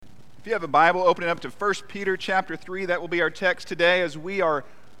If you have a Bible, open it up to 1 Peter chapter 3. That will be our text today as we are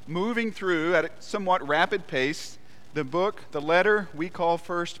moving through at a somewhat rapid pace the letter we call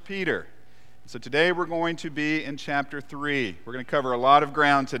 1 Peter. So today we're going to be in chapter 3. We're going to cover a lot of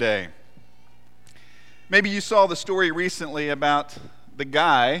ground today. Maybe you saw the story recently about the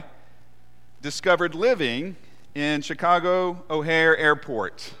guy discovered living in Chicago O'Hare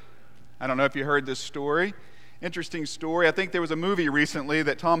Airport. I don't know if you heard this story. Interesting story. I think there was a movie recently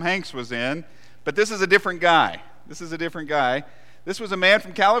that Tom Hanks was in, but this is a different guy. This was a man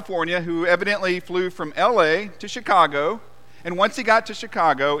from California who evidently flew from LA to Chicago, and once he got to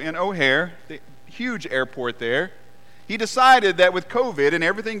Chicago in O'Hare, the huge airport there, he decided that with COVID and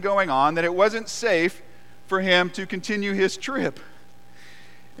everything going on, that it wasn't safe for him to continue his trip.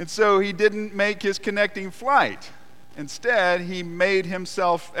 And so he didn't make his connecting flight. Instead, he made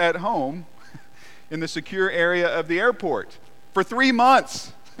himself at home in the secure area of the airport for 3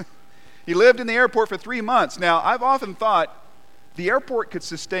 months. He lived in the airport for 3 months. Now, I've often thought the airport could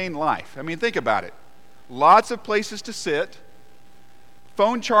sustain life. I mean, think about it. Lots of places to sit,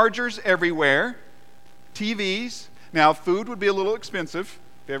 phone chargers everywhere, TVs. Now, food would be a little expensive.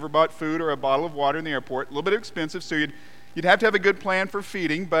 If you ever bought food or a bottle of water in the airport, a little bit expensive, so you'd have to have a good plan for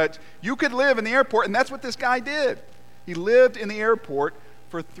feeding, but you could live in the airport, and that's what this guy did. He lived in the airport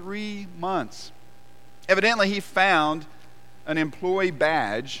for 3 months. Evidently, he found an employee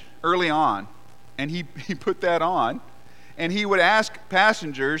badge early on, and he put that on, and he would ask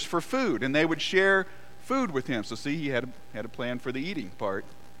passengers for food, and they would share food with him. So see, he had a plan for the eating part.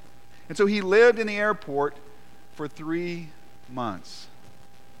 And so he lived in the airport for 3 months.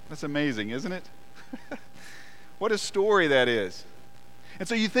 That's amazing, isn't it? What a story that is. And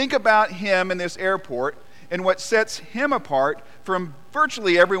so you think about him in this airport and what sets him apart from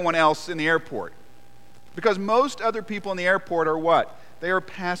virtually everyone else in the airport. Because most other people in the airport are what? They are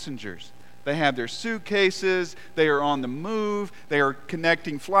passengers. They have their suitcases, they are on the move, they are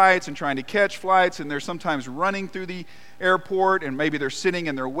connecting flights and trying to catch flights, and they're sometimes running through the airport, and maybe they're sitting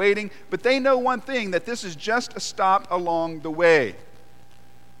and they're waiting. But they know one thing, that this is just a stop along the way.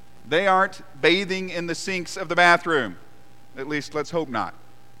 They aren't bathing in the sinks of the bathroom. At least, let's hope not.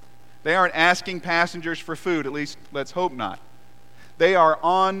 They aren't asking passengers for food. At least, let's hope not. They are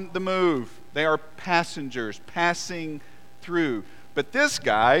on the move. They are passengers passing through. But this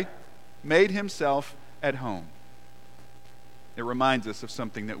guy made himself at home. It reminds us of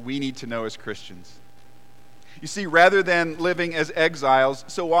something that we need to know as Christians. You see, rather than living as exiles,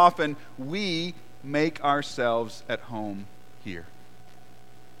 so often we make ourselves at home here.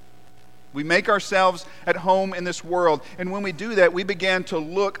 We make ourselves at home in this world, and when we do that, we begin to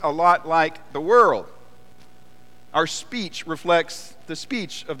look a lot like the world. Our speech reflects the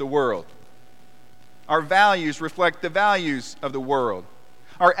speech of the world. Our values reflect the values of the world.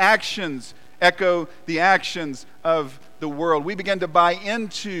 Our actions echo the actions of the world. We begin to buy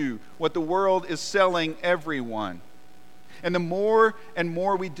into what the world is selling everyone. And the more and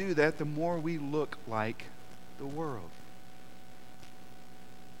more we do that, the more we look like the world.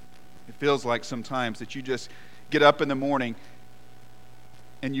 It feels like sometimes that you just get up in the morning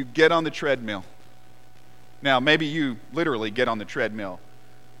and you get on the treadmill. Now, maybe you literally get on the treadmill,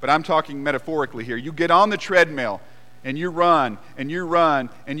 but I'm talking metaphorically here. You get on the treadmill and you run and you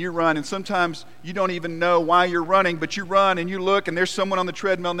run and you run, and sometimes you don't even know why you're running, but you run and you look and there's someone on the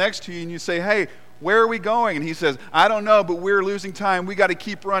treadmill next to you and you say, "Hey, where are we going?" And he says, "I don't know, but we're losing time. We got to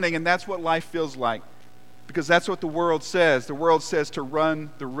keep running." And that's what life feels like, because that's what the world says. The world says to run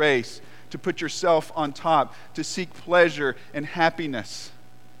the race, to put yourself on top, to seek pleasure and happiness.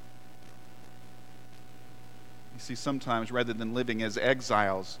 See, sometimes rather than living as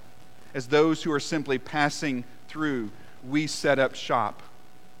exiles, as those who are simply passing through, we set up shop.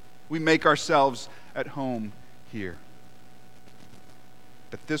 We make ourselves at home here.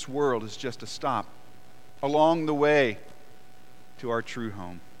 But this world is just a stop along the way to our true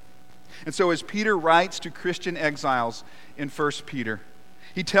home. And so as Peter writes to Christian exiles in 1 Peter,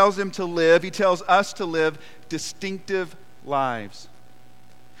 he tells us to live distinctive lives.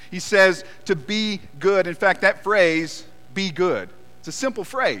 He says to be good. In fact, that phrase, be good, it's a simple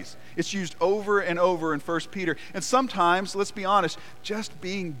phrase. It's used over and over in 1 Peter. And sometimes, let's be honest, just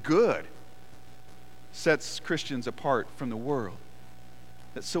being good sets Christians apart from the world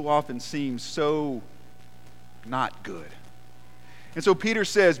that so often seems so not good. And so Peter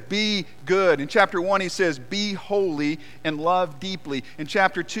says, be good. In chapter 1, he says, be holy and love deeply. In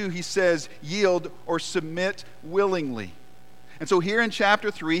chapter 2, he says, yield or submit willingly. And so here in chapter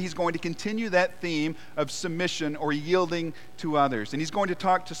 3, he's going to continue that theme of submission or yielding to others. And he's going to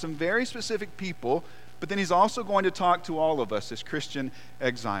talk to some very specific people But then he's also going to talk to all of us as Christian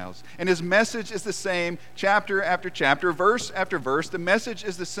exiles. And his message is the same, chapter after chapter, verse after verse. The message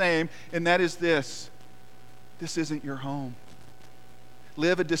is the same, and that is this: this isn't your home.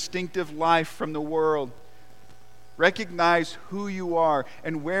 Live a distinctive life from the world. Recognize who you are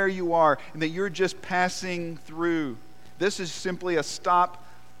and where you are, and that you're just passing through. This is simply a stop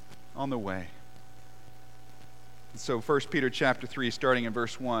on the way. And so 1 Peter chapter 3, starting in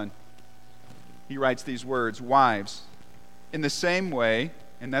verse 1, he writes these words: "Wives, in the same way,"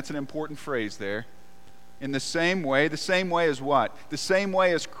 and that's an important phrase there, "in the same way as what? The same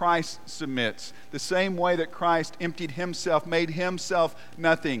way as Christ submits. The same way that Christ emptied himself, made himself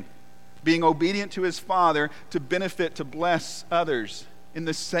nothing, being obedient to his Father to benefit, to bless others. In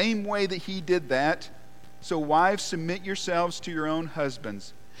the same way that he did that, so wives, submit yourselves to your own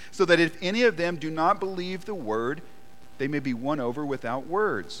husbands, so that if any of them do not believe the word, they may be won over without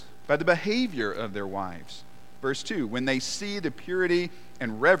words by the behavior of their wives." Verse 2, "When they see the purity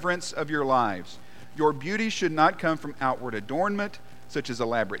and reverence of your lives, your beauty should not come from outward adornment, such as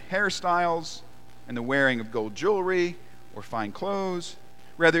elaborate hairstyles and the wearing of gold jewelry or fine clothes.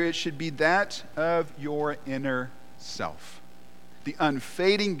 Rather, it should be that of your inner self, the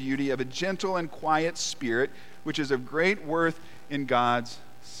unfading beauty of a gentle and quiet spirit, which is of great worth in God's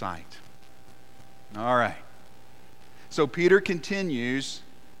sight." All right. So Peter continues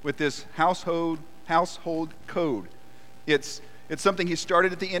with this household code. It's something he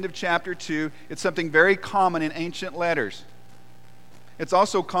started at the end of chapter 2. It's something very common in ancient letters. It's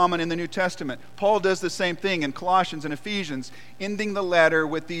also common in the New Testament. Paul does the same thing in Colossians and Ephesians, ending the letter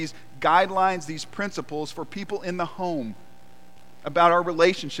with these guidelines, these principles for people in the home about our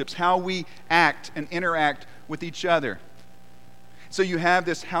relationships, how we act and interact with each other. So you have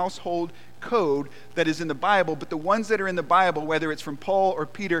this household code that is in the Bible, but the ones that are in the Bible, whether it's from Paul or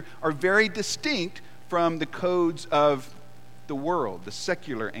Peter, are very distinct from the codes of the world, the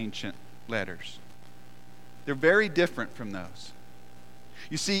secular ancient letters. They're very different from those.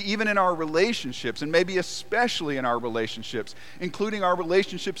 You see, even in our relationships, and maybe especially in our relationships, including our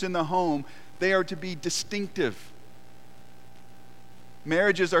relationships in the home, they are to be distinctive.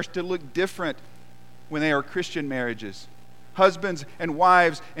 Marriages are to look different when they are Christian marriages. Husbands and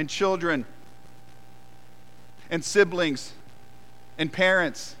wives and children and siblings and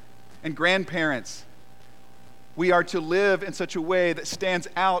parents and grandparents. We are to live in such a way that stands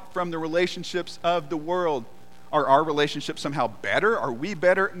out from the relationships of the world. Are our relationships somehow better? Are we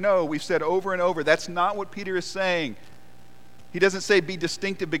better? No, we've said over and over, that's not what Peter is saying. He doesn't say be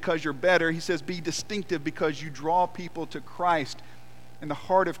distinctive because you're better. He says be distinctive because you draw people to Christ and the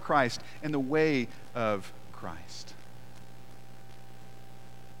heart of Christ and the way of Christ.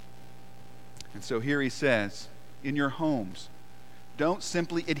 And so here he says, in your homes, don't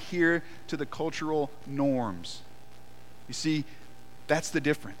simply adhere to the cultural norms. You see, that's the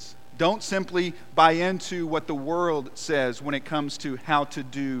difference. Don't simply buy into what the world says when it comes to how to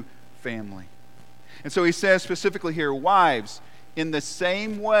do family. And so he says specifically here, wives, in the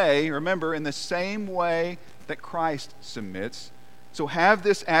same way, remember, in the same way that Christ submits. So have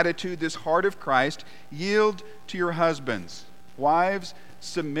this attitude, this heart of Christ, yield to your husbands. Wives,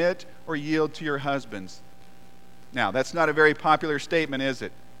 submit or yield to your husbands. Now, that's not a very popular statement, is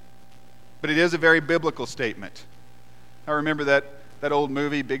it? But it is a very biblical statement. I remember that old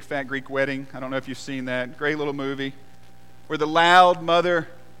movie, Big Fat Greek Wedding. I don't know if you've seen that. Great little movie where the loud mother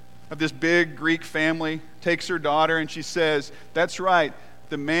of this big Greek family takes her daughter and she says, that's right,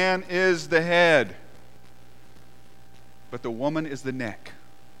 the man is the head, but the woman is the neck.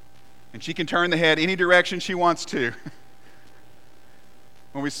 And she can turn the head any direction she wants to.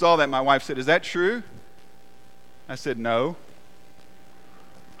 When we saw that, my wife said, is that true? I said, no.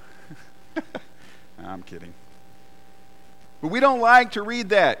 I'm kidding. But we don't like to read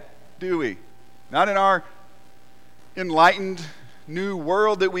that, do we? Not in our enlightened new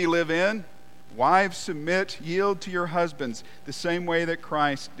world that we live in. Wives, submit, yield to your husbands the same way that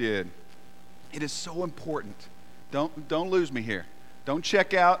Christ did. It is so important. Don't lose me here. Don't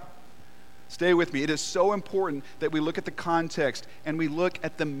check out. Stay with me. It is so important that we look at the context and we look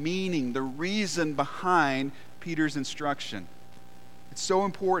at the meaning, the reason behind Peter's instruction. It's so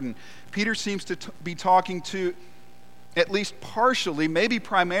important. Peter seems to be talking to, at least partially, maybe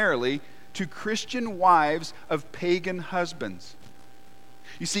primarily, to Christian wives of pagan husbands.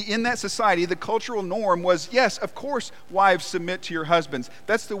 You see, in that society, the cultural norm was, yes, of course, wives submit to your husbands.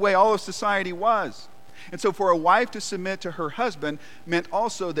 That's the way all of society was. And so for a wife to submit to her husband meant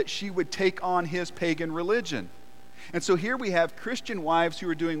also that she would take on his pagan religion. And so here we have Christian wives who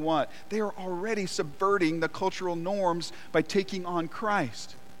are doing what? They are already subverting the cultural norms by taking on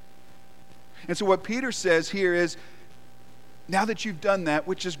Christ. And so what Peter says here is, now that you've done that,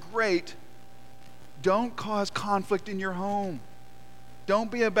 which is great, don't cause conflict in your home.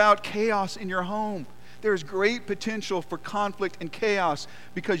 Don't be about chaos in your home. There's great potential for conflict and chaos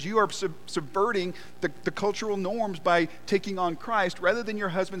because you are subverting the cultural norms by taking on Christ rather than your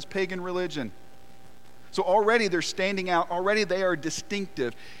husband's pagan religion. So already they're standing out. Already they are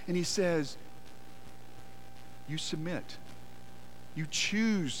distinctive. And he says, you submit. You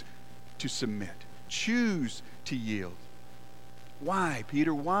choose to submit. Choose to yield. Why,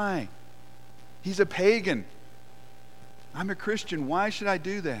 Peter? Why? He's a pagan. I'm a Christian. Why should I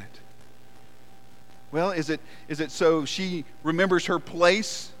do that? Well, is it so she remembers her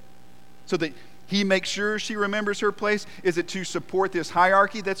place? So that he makes sure she remembers her place? Is it to support this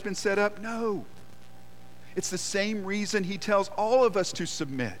hierarchy that's been set up? No. It's the same reason he tells all of us to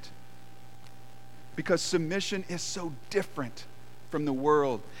submit. Because submission is so different from the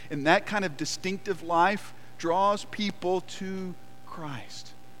world. And that kind of distinctive life draws people to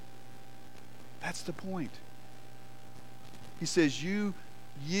Christ. That's the point. He says, you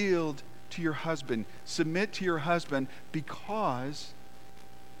yield to your husband. Submit to your husband because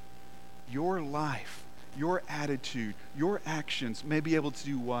your life, your attitude, your actions may be able to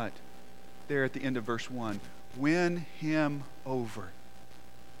do what? There at the end of verse 1. Win him over.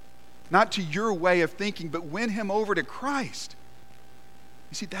 Not to your way of thinking, but win him over to Christ.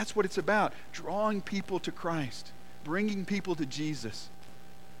 You see, that's what it's about. Drawing people to Christ. Bringing people to Jesus.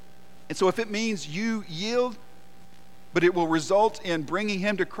 And so if it means you yield, but it will result in bringing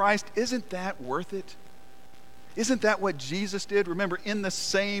him to Christ, isn't that worth it? Isn't that what Jesus did? Remember, in the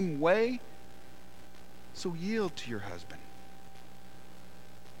same way? So yield to your husband.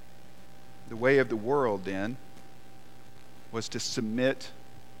 The way of the world, then, was to submit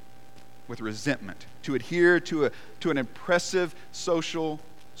with resentment, to adhere to an impressive social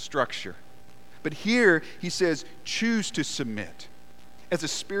structure. But here he says, choose to submit as a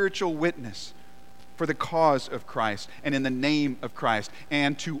spiritual witness for the cause of Christ and in the name of Christ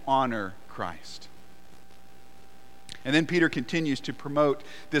and to honor Christ. And then Peter continues to promote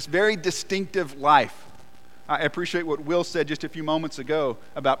this very distinctive life. I appreciate what Will said just a few moments ago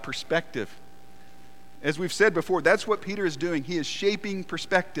about perspective. As we've said before, that's what Peter is doing. He is shaping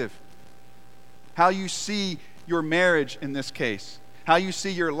perspective. How you see your marriage in this case. How you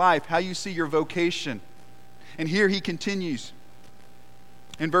see your life. How you see your vocation. And here he continues.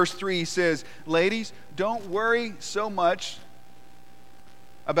 In verse 3 he says, ladies, don't worry so much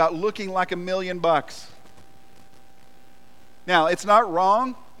about looking like $1 million. Now, it's not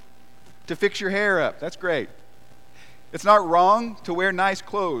wrong to fix your hair up. That's great. It's not wrong to wear nice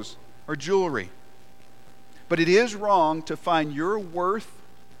clothes or jewelry. But it is wrong to find your worth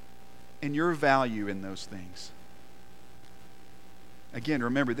and your value in those things. Again,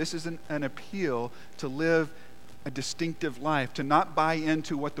 remember, this is an appeal to live a distinctive life, to not buy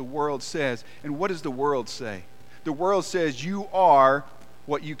into what the world says. And what does the world say? The world says you are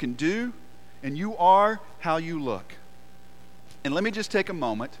what you can do, and you are how you look. And let me just take a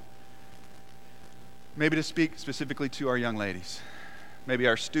moment, maybe to speak specifically to our young ladies, maybe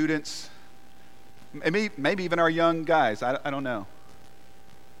our students, maybe even our young guys. I don't know.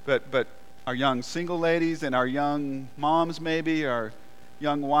 But our young single ladies and our young moms, maybe, our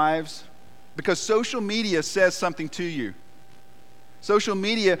young wives. Because social media says something to you. Social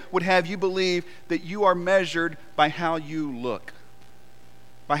media would have you believe that you are measured by how you look,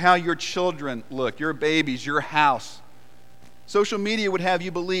 by how your children look, your babies, your house. Social media would have you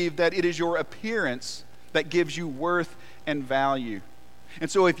believe that it is your appearance that gives you worth and value.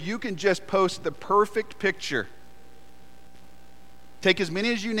 And so if you can just post the perfect picture, take as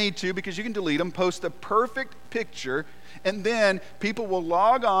many as you need to because you can delete them, post the perfect picture, and then people will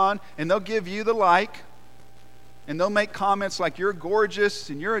log on and they'll give you the like, and they'll make comments like you're gorgeous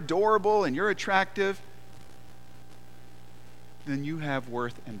and you're adorable and you're attractive. Then you have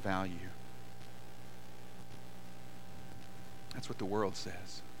worth and value. That's what the world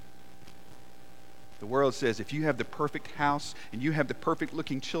says. The world says if you have the perfect house and you have the perfect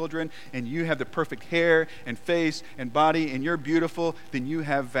looking children and you have the perfect hair and face and body and you're beautiful, then you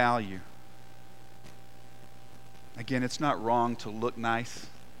have value. Again, it's not wrong to look nice.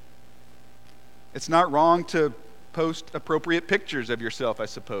 It's not wrong to post appropriate pictures of yourself, I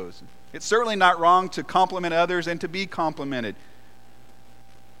suppose. It's certainly not wrong to compliment others and to be complimented.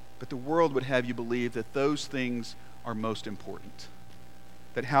 But the world would have you believe that those things are most important.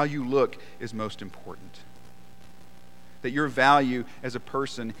 That how you look is most important. That your value as a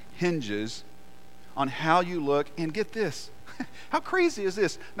person hinges on how you look. And get this, how crazy is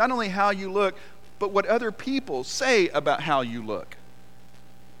this? Not only how you look, but what other people say about how you look.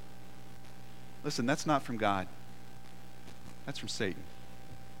 Listen, that's not from God. That's from Satan.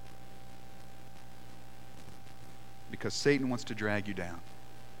 Because Satan wants to drag you down.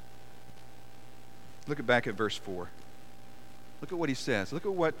 Look back at verse 4. Look at what he says. Look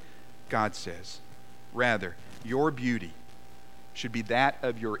at what God says. Rather, your beauty should be that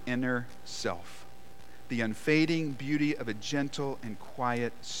of your inner self, the unfading beauty of a gentle and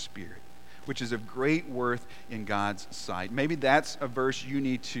quiet spirit, which is of great worth in God's sight. Maybe that's a verse you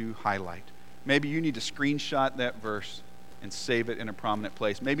need to highlight. Maybe you need to screenshot that verse and save it in a prominent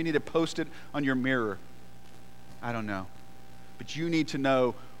place. Maybe you need to post it on your mirror. I don't know. But you need to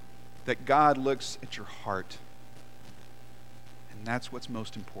know that God looks at your heart. And that's what's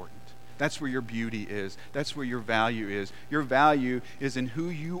most important. That's where your beauty is. That's where your value is. Your value is in who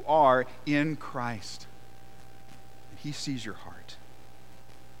you are in Christ. And He sees your heart.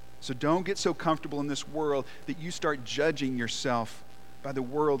 So don't get so comfortable in this world that you start judging yourself by the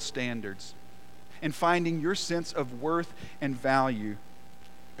world's standards and finding your sense of worth and value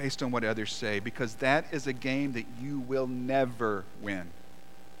based on what others say, because that is a game that you will never win.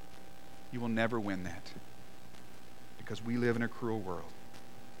 You will never win that, because we live in a cruel world.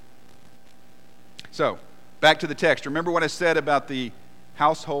 So, back to the text. Remember what I said about the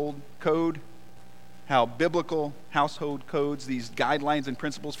household code? How biblical household codes, these guidelines and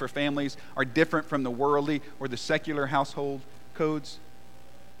principles for families, are different from the worldly or the secular household codes?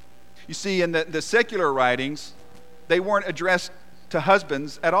 You see, in the secular writings, they weren't addressed to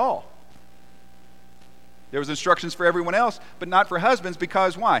husbands at all. There was instructions for everyone else, but not for husbands,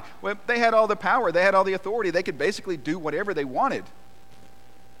 because why? Well, they had all the power, they had all the authority, they could basically do whatever they wanted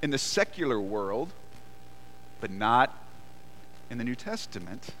in the secular world, but not in the New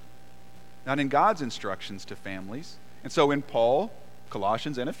Testament, not in God's instructions to families. And so in Paul,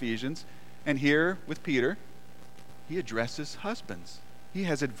 Colossians, and Ephesians, and here with Peter, he addresses husbands. He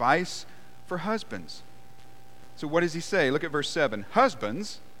has advice for husbands. So what does he say? Look at verse 7.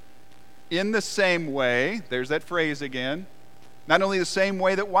 Husbands, in the same way, there's that phrase again, not only the same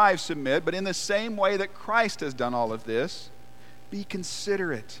way that wives submit, but in the same way that Christ has done all of this, be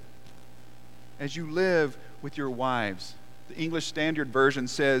considerate as you live with your wives. The English Standard Version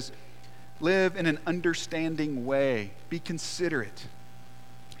says, live in an understanding way. Be considerate.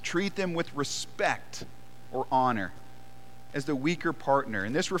 Treat them with respect or honor as the weaker partner.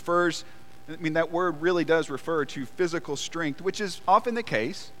 And this refers, that word really does refer to physical strength, which is often the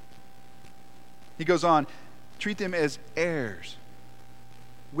case. He goes on, treat them as heirs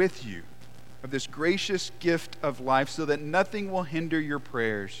with you of this gracious gift of life, so that nothing will hinder your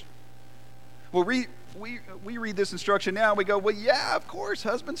prayers. Well, we read this instruction now, and we go, well, yeah, of course,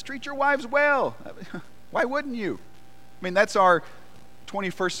 husbands, treat your wives well. Why wouldn't you? That's our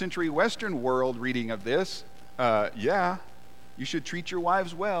 21st century Western world reading of this. Yeah, you should treat your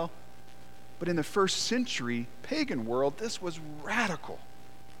wives well. But in the first century pagan world, this was radical.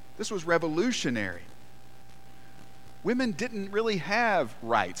 This was revolutionary. Women didn't really have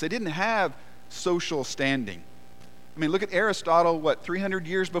rights. They didn't have social standing. Look at Aristotle, 300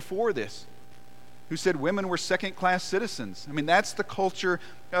 years before this, who said women were second-class citizens. That's the culture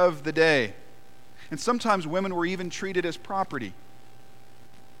of the day. And sometimes women were even treated as property.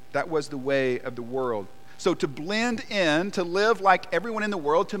 That was the way of the world. So to blend in, to live like everyone in the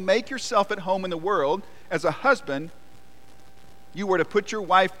world, to make yourself at home in the world, as a husband, you were to put your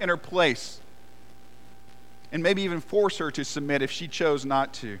wife in her place and maybe even force her to submit if she chose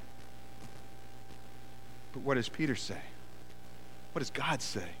not to. But what does Peter say? What does God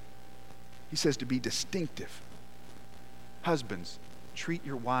say? He says to be distinctive. Husbands, treat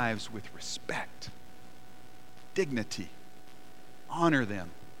your wives with respect, dignity, honor them.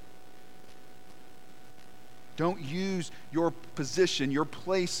 Don't use your position, your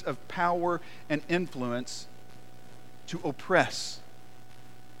place of power and influence to oppress,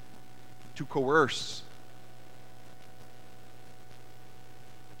 to coerce.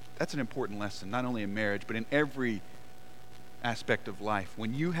 That's an important lesson, not only in marriage, but in every aspect of life.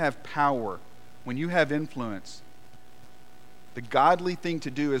 When you have power, when you have influence, the godly thing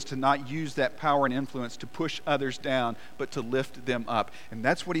to do is to not use that power and influence to push others down, but to lift them up. And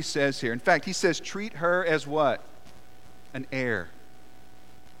that's what he says here. In fact, he says, treat her as what? An heir.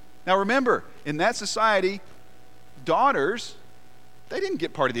 Now remember, in that society, daughters, they didn't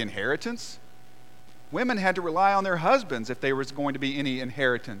get part of the inheritance. Women had to rely on their husbands if there was going to be any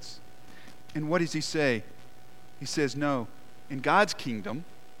inheritance. And what does he say? He says, no, in God's kingdom,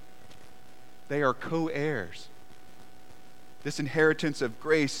 they are co-heirs. This inheritance of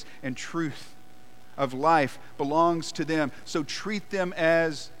grace and truth, of life, belongs to them. So treat them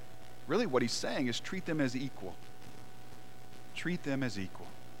as, really what he's saying is treat them as equal. Treat them as equal.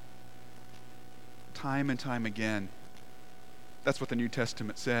 time and time again. That's what the New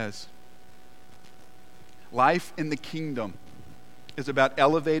Testament says. Life in the kingdom is about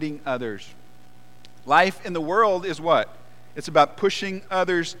elevating others. Life in the world is what? It's about pushing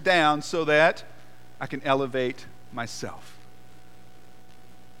others down so that I can elevate myself.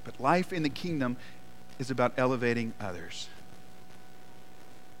 But life in the kingdom is about elevating others.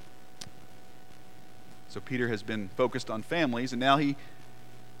 So Peter has been focused on families, and now he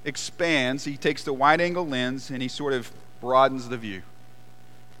expands. He takes the wide-angle lens and he sort of broadens the view.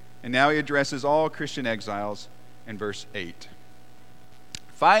 And now he addresses all Christian exiles in verse 8.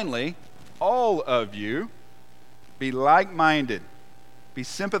 Finally, all of you be like-minded, be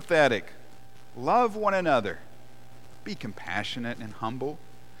sympathetic, love one another, be compassionate and humble.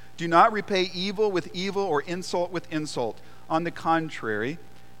 Do not repay evil with evil or insult with insult. On the contrary,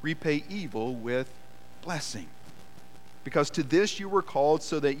 repay evil with blessing. Because to this you were called,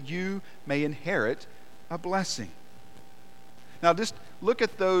 so that you may inherit a blessing. Now just look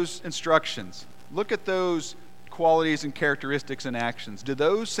at those instructions. Look at those qualities and characteristics and actions. Do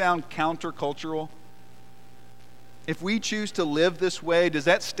those sound countercultural? If we choose to live this way, does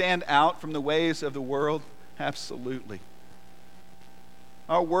that stand out from the ways of the world? Absolutely.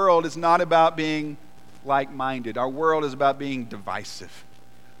 Our world is not about being like-minded. Our world is about being divisive.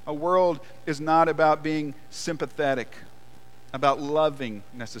 Our world is not about being sympathetic, about loving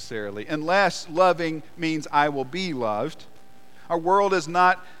necessarily, unless loving means I will be loved. Our world is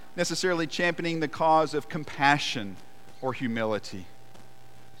not necessarily championing the cause of compassion or humility.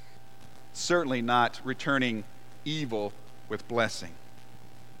 Certainly not returning evil with blessing.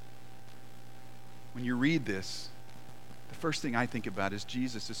 When you read this, the first thing I think about is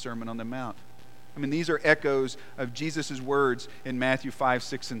Jesus' Sermon on the Mount. I mean, these are echoes of Jesus' words in Matthew 5,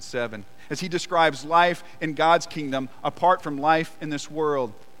 6, and 7, as he describes life in God's kingdom apart from life in this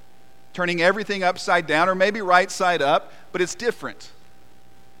world, turning everything upside down, or maybe right side up, but it's different.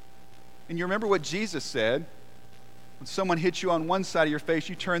 And you remember what Jesus said: when someone hits you on one side of your face,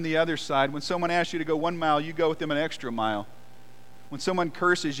 you turn the other side. When someone asks you to go 1 mile, you go with them an extra mile. When someone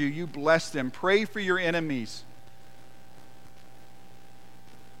curses you, you bless them. Pray for your enemies.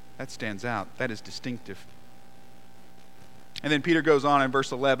 That stands out. That is distinctive. And then Peter goes on in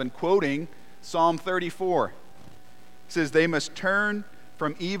verse 11, quoting Psalm 34. He says, they must turn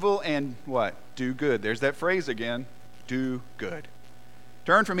from evil and what? Do good. There's that phrase again. Do good.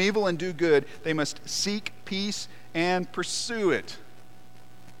 Turn from evil and do good. They must seek peace and pursue it.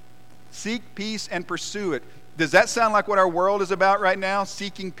 Seek peace and pursue it. Does that sound like what our world is about right now?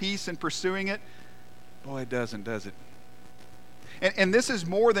 Seeking peace and pursuing it? Boy, it doesn't, does it? And this is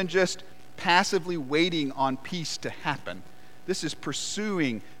more than just passively waiting on peace to happen. This is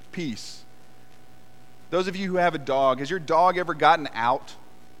pursuing peace. Those of you who have a dog, has your dog ever gotten out?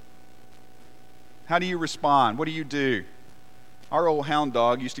 How do you respond? What do you do? Our old hound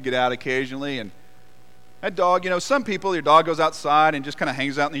dog used to get out occasionally, and that dog, some people, your dog goes outside and just kind of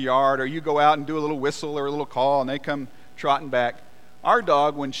hangs out in the yard, or you go out and do a little whistle or a little call, and they come trotting back. Our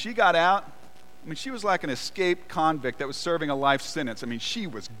dog, when she got out, she was like an escaped convict that was serving a life sentence. She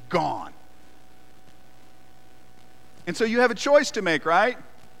was gone. And so you have a choice to make, right?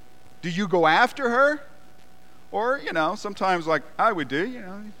 Do you go after her? Or, sometimes like I would do,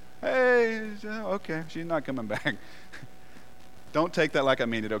 hey, okay, she's not coming back. Don't take that like I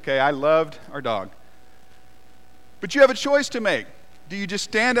mean it, okay? I loved our dog. But you have a choice to make. Do you just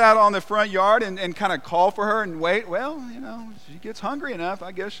stand out on the front yard and kind of call for her and wait? Well, she gets hungry enough,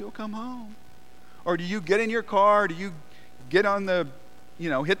 I guess she'll come home. Or do you get in your car? Do you get on the,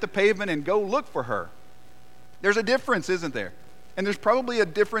 hit the pavement and go look for her? There's a difference, isn't there? And there's probably a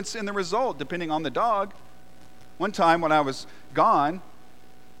difference in the result depending on the dog. One time when I was gone,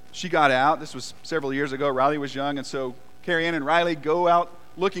 she got out. This was several years ago. Riley was young, and so Carrie Ann and Riley go out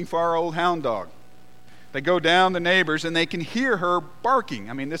looking for our old hound dog. They go down the neighbors, and they can hear her barking.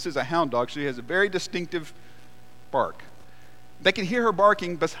 This is a hound dog. She has a very distinctive bark. They can hear her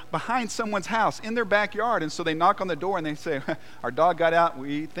barking behind someone's house in their backyard, and so they knock on the door and they say, our dog got out.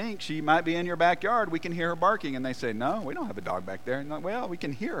 We think she might be in your backyard. We can hear her barking. And they say, no, we don't have a dog back there. And well, we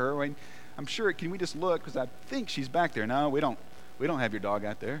can hear her. I'm sure. Can we just look? Because I think she's back there. No, we don't have your dog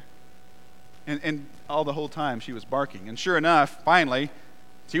out there. And all the whole time she was barking. And sure enough, finally,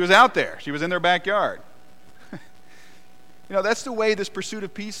 she was out there. She was in their backyard. That's the way this pursuit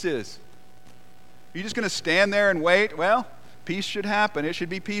of peace is. Are you just going to stand there and wait? Well, peace should happen. It should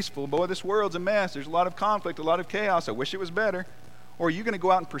be peaceful. Boy, this world's a mess. There's a lot of conflict, a lot of chaos. I wish it was better. Or are you going to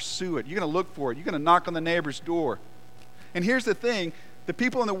go out and pursue it? You're going to look for it. You're going to knock on the neighbor's door. And here's the thing. The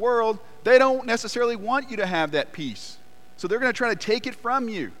people in the world, they don't necessarily want you to have that peace. So they're going to try to take it from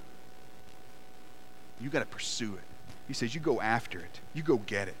you. You got to pursue it. He says, you go after it. You go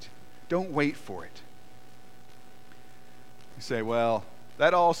get it. Don't wait for it. You say, well,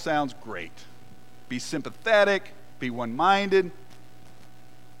 that all sounds great. Be sympathetic, be one-minded,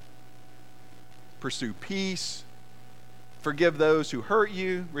 pursue peace, forgive those who hurt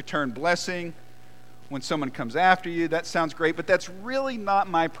you, return blessing when someone comes after you. That sounds great, but that's really not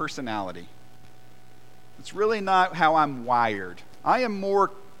my personality. It's really not how I'm wired. I am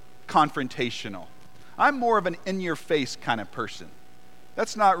more confrontational. I'm more of an in-your-face kind of person.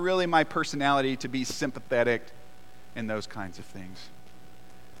 That's not really my personality, to be sympathetic and those kinds of things.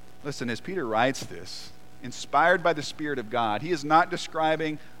 Listen, as Peter writes this, inspired by the Spirit of God, he is not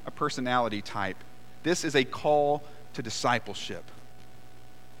describing a personality type. This is a call to discipleship.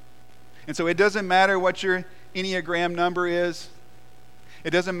 And so it doesn't matter what your Enneagram number is. It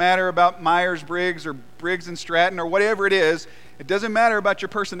doesn't matter about Myers-Briggs or Briggs and Stratton or whatever it is. It doesn't matter about your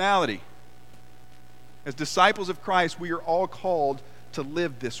personality. As disciples of Christ, we are all called to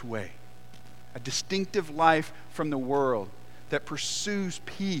live this way. A distinctive life from the world that pursues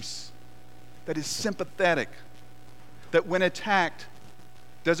peace, that is sympathetic, that when attacked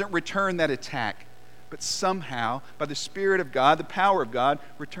doesn't return that attack, but somehow, by the Spirit of God, the power of God,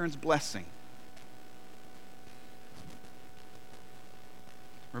 returns blessing.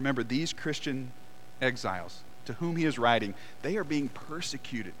 Remember, these Christian exiles to whom he is writing, they are being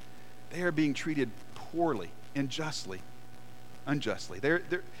persecuted. They are being treated poorly, unjustly.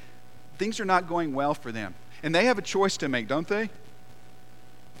 Things are not going well for them. And they have a choice to make, don't they?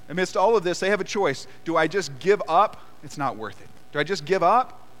 Amidst all of this, they have a choice. Do I just give up? It's not worth it. Do I just give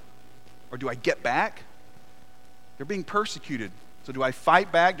up? Or do I get back? They're being persecuted. So do I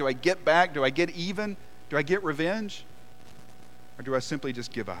fight back? Do I get back? Do I get even? Do I get revenge? Or do I simply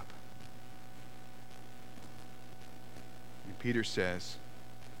just give up? And Peter says,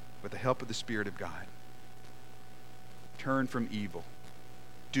 with the help of the Spirit of God, turn from evil,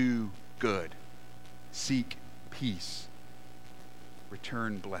 do good, seek peace,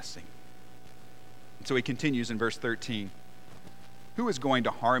 return blessing. And so he continues in verse 13. Who is going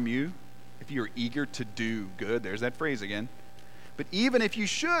to harm you if you are eager to do good? There's that phrase again. But even if you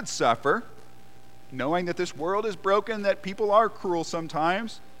should suffer, knowing that this world is broken, that people are cruel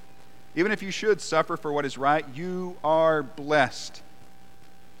sometimes, even if you should suffer for what is right, you are blessed.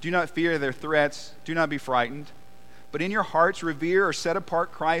 Do not fear their threats. Do not be frightened. But in your hearts revere or set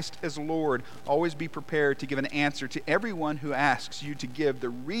apart Christ as Lord. Always be prepared to give an answer to everyone who asks you to give the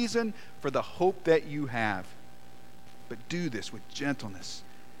reason for the hope that you have. But do this with gentleness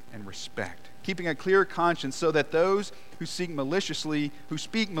and respect, keeping a clear conscience, so that those who speak maliciously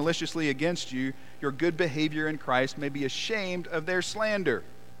against you, your good behavior in Christ, may be ashamed of their slander.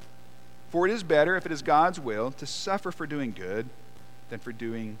 For it is better, if it is God's will, to suffer for doing good than for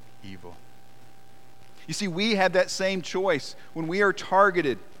doing evil. You see, we have that same choice when we are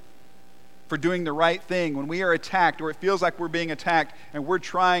targeted for doing the right thing, when we are attacked, or it feels like we're being attacked and we're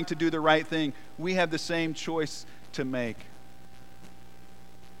trying to do the right thing. We have the same choice to make.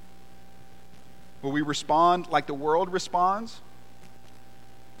 Will we respond like the world responds?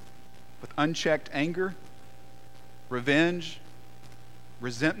 With unchecked anger, revenge,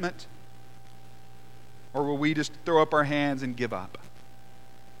 resentment? Or will we just throw up our hands and give up?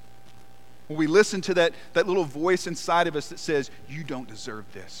 Will we listen to that little voice inside of us that says, you don't deserve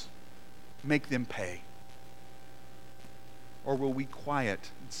this. Make them pay. Or will we quiet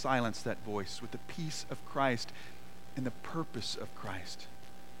and silence that voice with the peace of Christ and the purpose of Christ?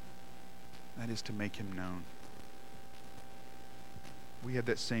 That is to make him known. We have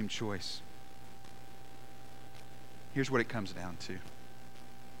that same choice. Here's what it comes down to.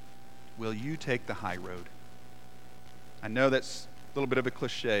 Will you take the high road? I know that's a little bit of a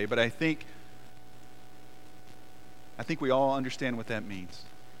cliche, but I think we all understand what that means.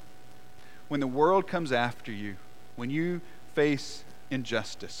 When the world comes after you, when you face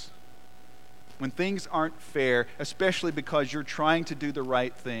injustice, when things aren't fair, especially because you're trying to do the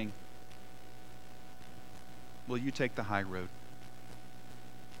right thing, will you take the high road?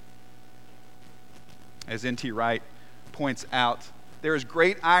 As N.T. Wright points out, there is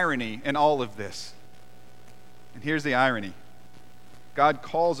great irony in all of this. And here's the irony. God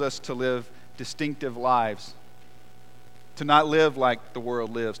calls us to live distinctive lives, to not live like the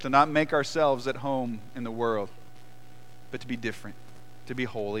world lives, to not make ourselves at home in the world, but to be different, to be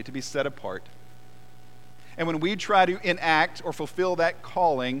holy, to be set apart. And when we try to enact or fulfill that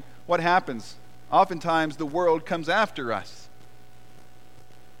calling, what happens? Oftentimes the world comes after us.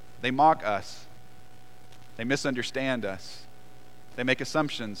 They mock us. They misunderstand us. They make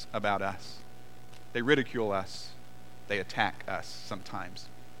assumptions about us. They ridicule us. They attack us sometimes.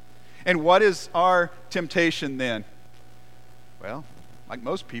 And what is our temptation then? Well, like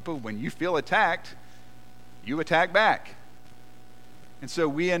most people, when you feel attacked, you attack back. And so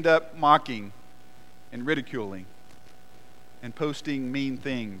we end up mocking and ridiculing and posting mean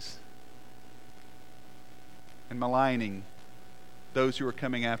things and maligning those who are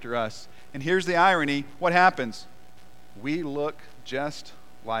coming after us. And here's the irony. What happens? We look just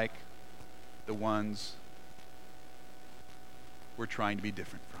like the ones we're trying to be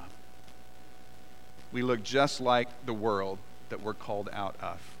different from. We look just like the world that we're called out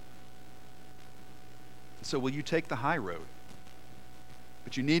of. So will you take the high road?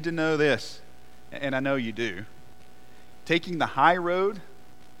 But you need to know this, and I know you do. Taking the high road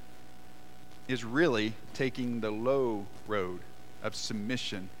is really taking the low road of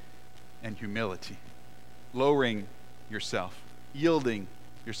submission and humility. Lowering yourself, yielding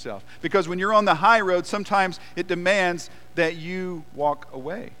yourself. Because when you're on the high road, sometimes it demands that you walk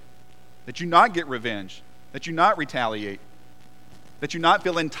away, that you not get revenge, that you not retaliate, that you not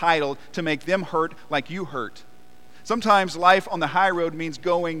feel entitled to make them hurt like you hurt. Sometimes life on the high road means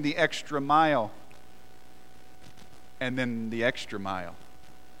going the extra mile, and then the extra mile,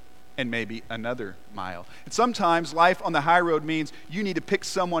 and maybe another mile. And sometimes life on the high road means you need to pick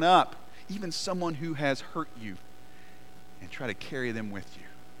someone up, even someone who has hurt you, and try to carry them with you.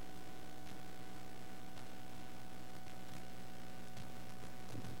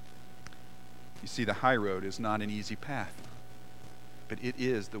 You see, the high road is not an easy path, but it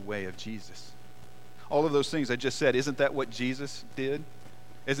is the way of Jesus. All of those things I just said, isn't that what Jesus did?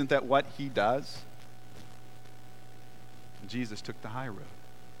 Isn't that what he does? Jesus took the high road.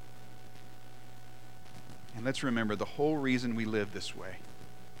 And let's remember, the whole reason we live this way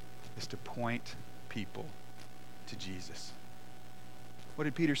is to point people to Jesus. What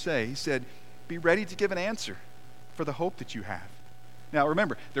did Peter say? He said, be ready to give an answer for the hope that you have. Now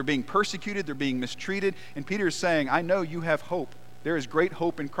remember, they're being persecuted, they're being mistreated, and Peter is saying, I know you have hope. There is great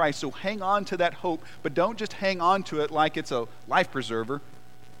hope in Christ, so hang on to that hope, but don't just hang on to it like it's a life preserver.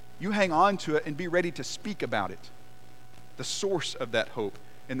 You hang on to it and be ready to speak about it. The source of that hope,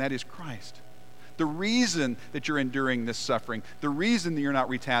 and that is Christ. The reason that you're enduring this suffering, the reason that you're not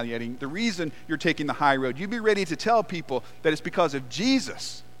retaliating, the reason you're taking the high road, you be ready to tell people that it's because of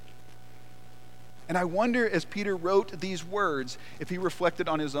Jesus. And I wonder, as Peter wrote these words, if he reflected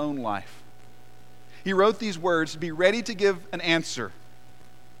on his own life. He wrote these words, be ready to give an answer.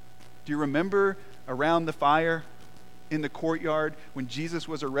 Do you remember around the fire in the courtyard when Jesus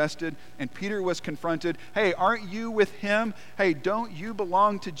was arrested and Peter was confronted? Hey, aren't you with him? Hey, don't you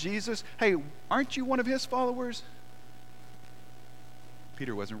belong to Jesus? Hey, aren't you one of his followers?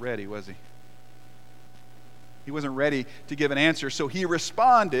 Peter wasn't ready, was he? He wasn't ready to give an answer, so he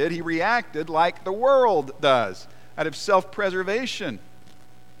responded, he reacted like the world does, out of self-preservation,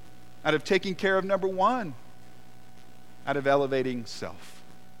 out of taking care of number one, out of elevating self.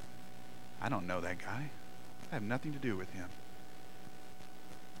 I don't know that guy. I have nothing to do with him.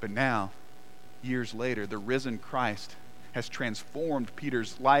 But now, years later, the risen Christ has transformed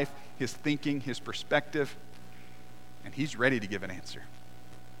Peter's life, his thinking, his perspective, and he's ready to give an answer.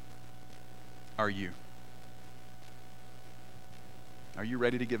 Are you? Are you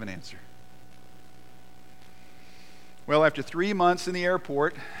ready to give an answer? Well, after 3 months in the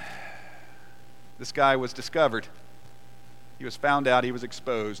airport, this guy was discovered. He was found out, he was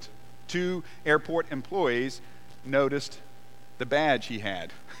exposed. 2 airport employees noticed the badge he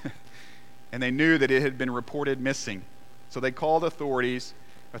had, and they knew that it had been reported missing. So they called authorities.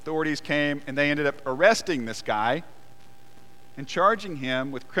 Authorities came, and they ended up arresting this guy and charging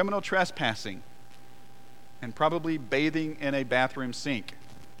him with criminal trespassing and probably bathing in a bathroom sink.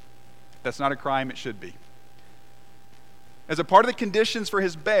 That's not a crime, it should be. As a part of the conditions for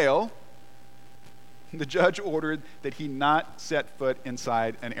his bail, the judge ordered that he not set foot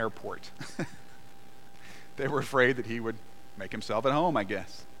inside an airport. They were afraid that he would make himself at home, I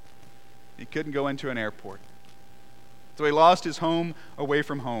guess. He couldn't go into an airport. So he lost his home away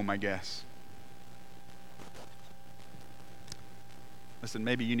from home, I guess. Listen,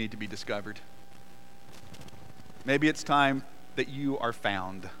 maybe you need to be discovered. Maybe it's time that you are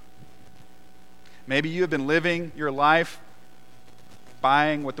found. Maybe you have been living your life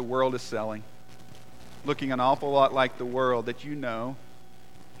buying what the world is selling, looking an awful lot like the world that you know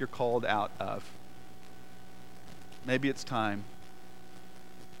you're called out of. Maybe it's time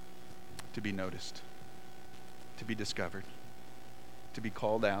to be noticed, to be discovered, to be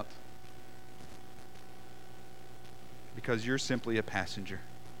called out, because you're simply a passenger.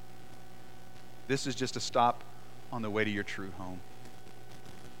 This is just a stop on the way to your true home.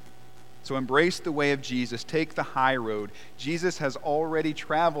 So embrace the way of Jesus. Take the high road. Jesus has already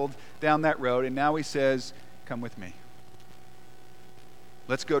traveled down that road, and now he says, come with me.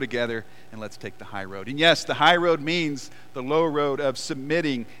 Let's go together and let's take the high road. And yes, the high road means the low road of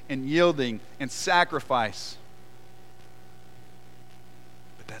submitting and yielding and sacrifice.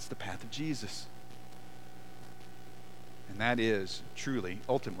 But that's the path of Jesus. And that is truly,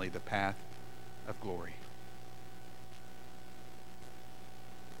 ultimately, the path of glory.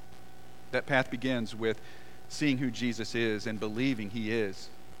 That path begins with seeing who Jesus is and believing he is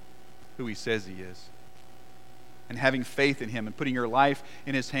who he says he is. And having faith in him and putting your life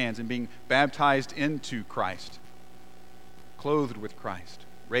in his hands and being baptized into Christ, clothed with Christ,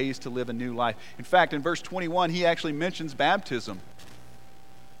 raised to live a new life. In fact, in verse 21, he actually mentions baptism.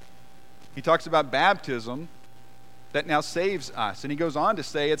 He talks about baptism that now saves us. And he goes on to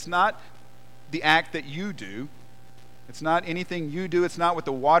say it's not the act that you do. It's not anything you do. It's not what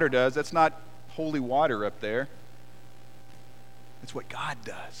the water does. That's not holy water up there. It's what God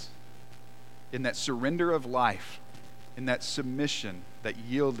does. In that surrender of life, in that submission, that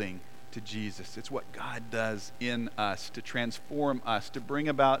yielding to Jesus. It's what God does in us to transform us, to bring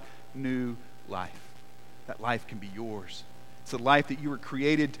about new life. That life can be yours. It's the life that you were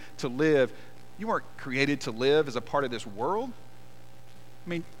created to live. You weren't created to live as a part of this world. I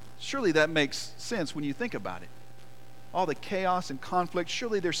mean, surely that makes sense when you think about it. All the chaos and conflict,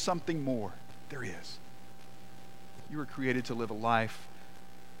 surely there's something more. There is. You were created to live a life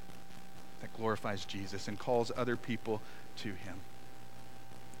that glorifies Jesus and calls other people to him.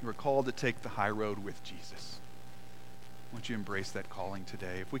 You were called to take the high road with Jesus. Won't you embrace that calling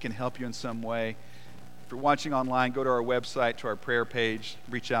today? If we can help you in some way, if you're watching online, go to our website, to our prayer page,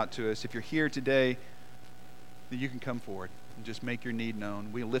 reach out to us. If you're here today, then you can come forward and just make your need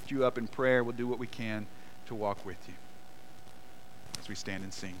known. We'll lift you up in prayer. We'll do what we can to walk with you as we stand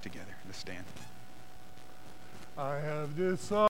and sing together. Let's stand. I have decided.